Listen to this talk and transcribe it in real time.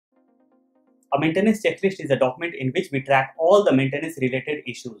A maintenance checklist is a document in which we track all the maintenance related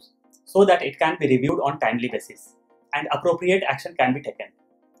issues so that it can be reviewed on timely basis and appropriate action can be taken.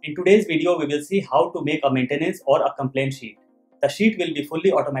 In today's video, we will see how to make a maintenance or a complaint sheet. The sheet will be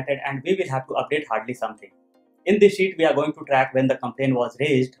fully automated and we will have to update hardly something. In this sheet, we are going to track when the complaint was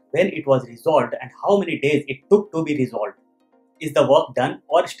raised, when it was resolved, and how many days it took to be resolved. Is the work done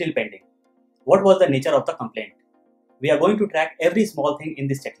or still pending? What was the nature of the complaint? We are going to track every small thing in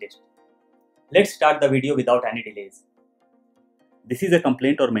this checklist. Let's start the video without any delays. This is a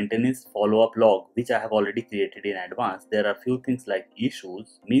complaint or maintenance follow-up log which I have already created in advance. There are few things like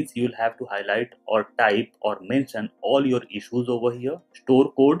issues, means you will have to highlight or type or mention all your issues over here.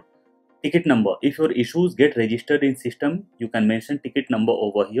 Store code, ticket number. If your issues get registered in system, you can mention ticket number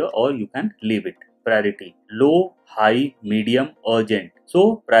over here or you can leave it. Priority, low, high, medium, urgent.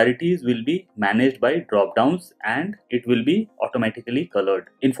 So priorities will be managed by drop downs and it will be automatically colored.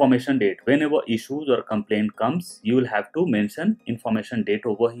 Information date, whenever issues or complaint comes, you will have to mention information date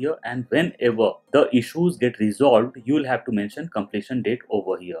over here, and whenever the issues get resolved, you will have to mention completion date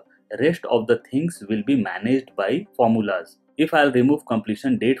over here. The rest of the things will be managed by formulas. If I'll remove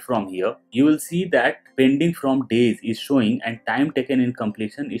completion date from here, you will see that pending from days is showing and time taken in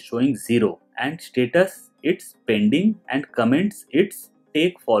completion is showing 0, and status it's pending and comments it's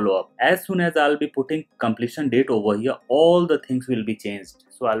take follow up. As soon as I'll be putting completion date over here, all the things will be changed.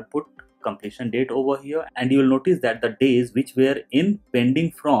 So I'll put completion date over here and you will notice that the days which were in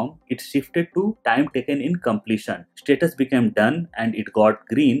pending from, it shifted to time taken in completion. Status became done and it got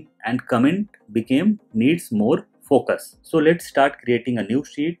green, and comment became needs more focus. So let's start creating a new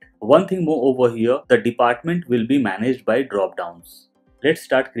sheet. One thing more over here, the department will be managed by drop downs. Let's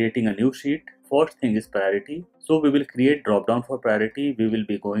start creating a new sheet. First thing is priority. So we will create drop down for priority. We will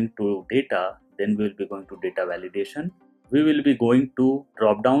be going to data, then we will be going to data validation. We will be going to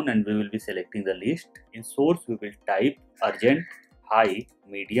drop down and we will be selecting the list. In source we will type urgent, high,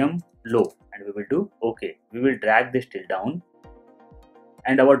 medium, low, and we will do OK. We will drag this till down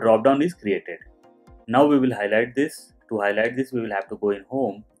and our drop down is created. Now we will highlight this. To highlight this, we will have to go in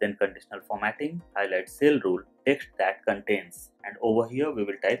home, then conditional formatting, highlight cell rule, text that contains, and over here we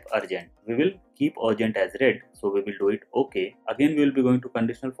will type urgent. We will keep urgent as red, so we will do it OK. Again we will be going to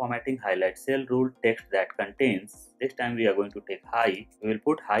conditional formatting, highlight cell rule, text that contains. This time we are going to take high. We will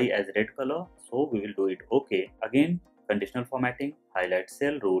put high as red color, so we will do it OK. Again conditional formatting, highlight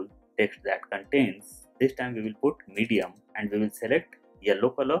cell rule, text that contains. This time we will put medium and we will select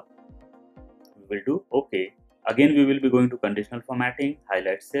yellow color. We will do OK. Again we will be going to conditional formatting,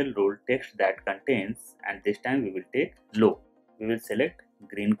 highlight cell rule, text that contains, and this time we will take low. We will select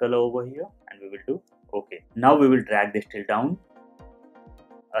green color over here and we will do OK. Now we will drag this till down,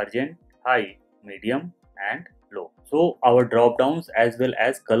 urgent, high, medium and low. So our drop downs as well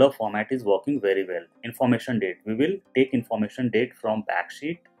as color format is working very well. Information date, we will take information date from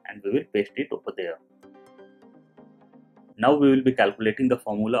backsheet and we will paste it over there. Now we will be calculating the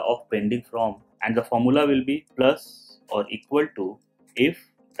formula of pending from, and the formula will be plus or equal to if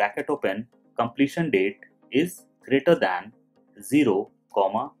bracket open completion date is greater than 0,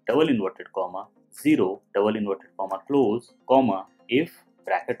 double inverted comma 0, double inverted comma close, if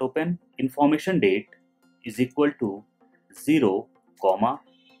bracket open information date is equal to 0,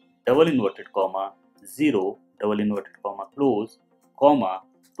 double inverted comma 0, double inverted comma close,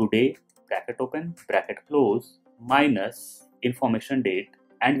 today bracket open bracket close minus information date,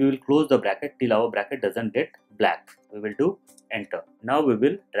 and we will close the bracket till our bracket doesn't get black. We will do enter. Now we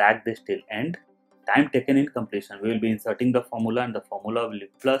will drag this till end. Time taken in completion, we will be inserting the formula and the formula will be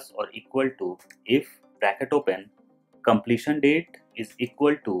plus or equal to if bracket open completion date is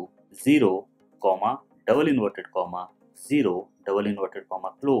equal to 0, double inverted comma 0, double inverted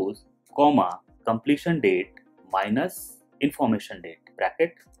comma close, completion date minus information date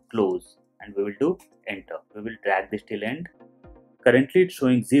bracket close, and we will do enter. We will drag this till end. Currently it's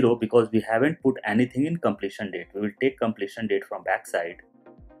showing 0 because we haven't put anything in completion date. We will take completion date from backside.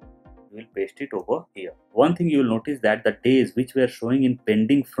 We will paste it over here. One thing you will notice that the days which were showing in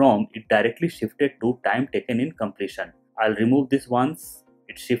pending from, it directly shifted to time taken in completion. I'll remove this once.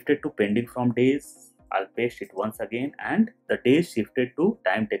 It shifted to pending from days. I'll paste it once again and the days shifted to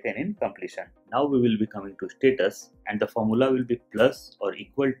time taken in completion. Now we will be coming to status and the formula will be plus or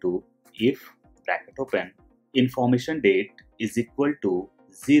equal to if bracket open information date is equal to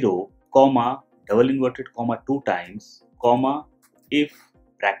 0, double inverted comma 2 times, if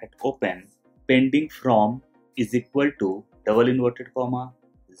bracket open pending from is equal to double inverted comma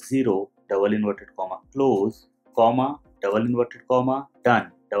 0, double inverted comma close, double inverted comma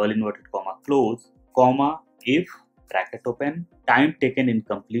done, double inverted comma close, if bracket open time taken in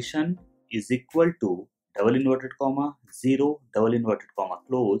completion is equal to double inverted comma 0 double inverted comma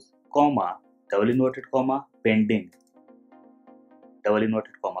close comma double inverted comma pending double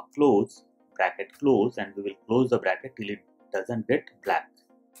inverted comma close bracket close, and we will close the bracket till it doesn't get black.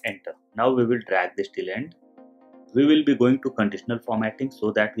 Enter. Now we will drag this till end. We will be going to conditional formatting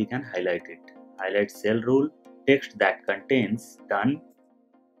so that we can highlight it. Highlight cell rule, text that contains done.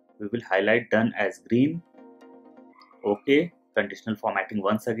 We will highlight done as green. OK. Conditional formatting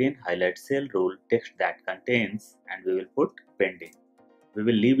once again. Highlight cell rule, text that contains, and we will put pending. We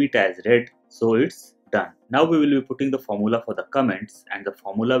will leave it as red, so it's done. Now we will be putting the formula for the comments, and the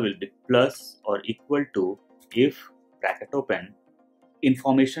formula will be plus or equal to if bracket open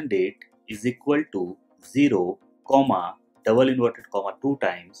information date is equal to 0 comma double inverted comma 2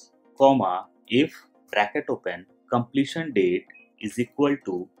 times comma if bracket open completion date is equal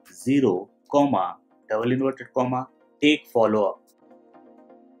to 0 comma double inverted comma take follow up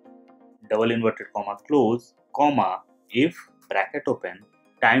double inverted comma close comma if bracket open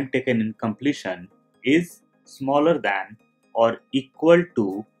time taken in completion is smaller than or equal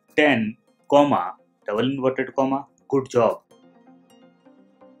to 10 comma double inverted comma good job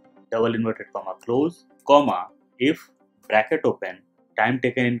double inverted comma close comma if bracket open time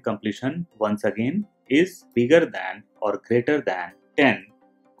taken in completion once again is bigger than or greater than 10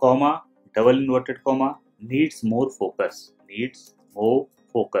 comma double inverted comma needs more focus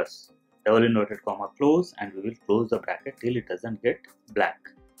double inverted comma close, and we will close the bracket till it doesn't get black.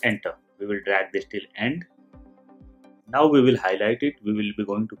 Enter. We will drag this till end. Now we will highlight it. We will be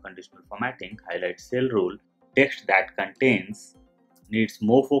going to conditional formatting, highlight cell rule, text that contains needs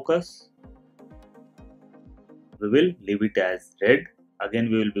more focus. We will leave it as red.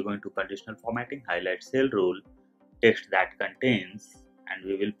 Again we will be going to conditional formatting, highlight cell rule, text that contains, and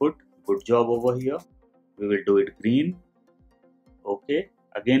we will put good job over here. We will do it green. OK.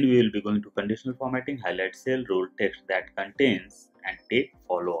 Again we will be going to conditional formatting, highlight cell rule, text that contains, and take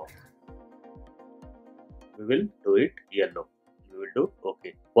follow up. We will do it yellow. We will do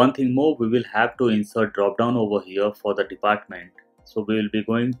OK. One thing more, we will have to insert drop down over here for the department. So we will be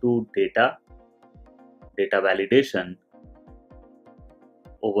going to data validation.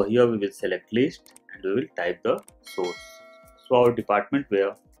 Over here we will select list and we will type the source. So our department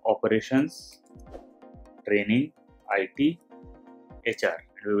where operations, training, IT, HR,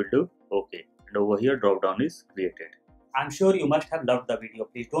 and we will do OK. And over here drop down is created. I'm sure you must have loved the video.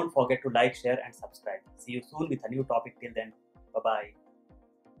 Please don't forget to like, share and subscribe. See you soon with a new topic. Till then, bye bye.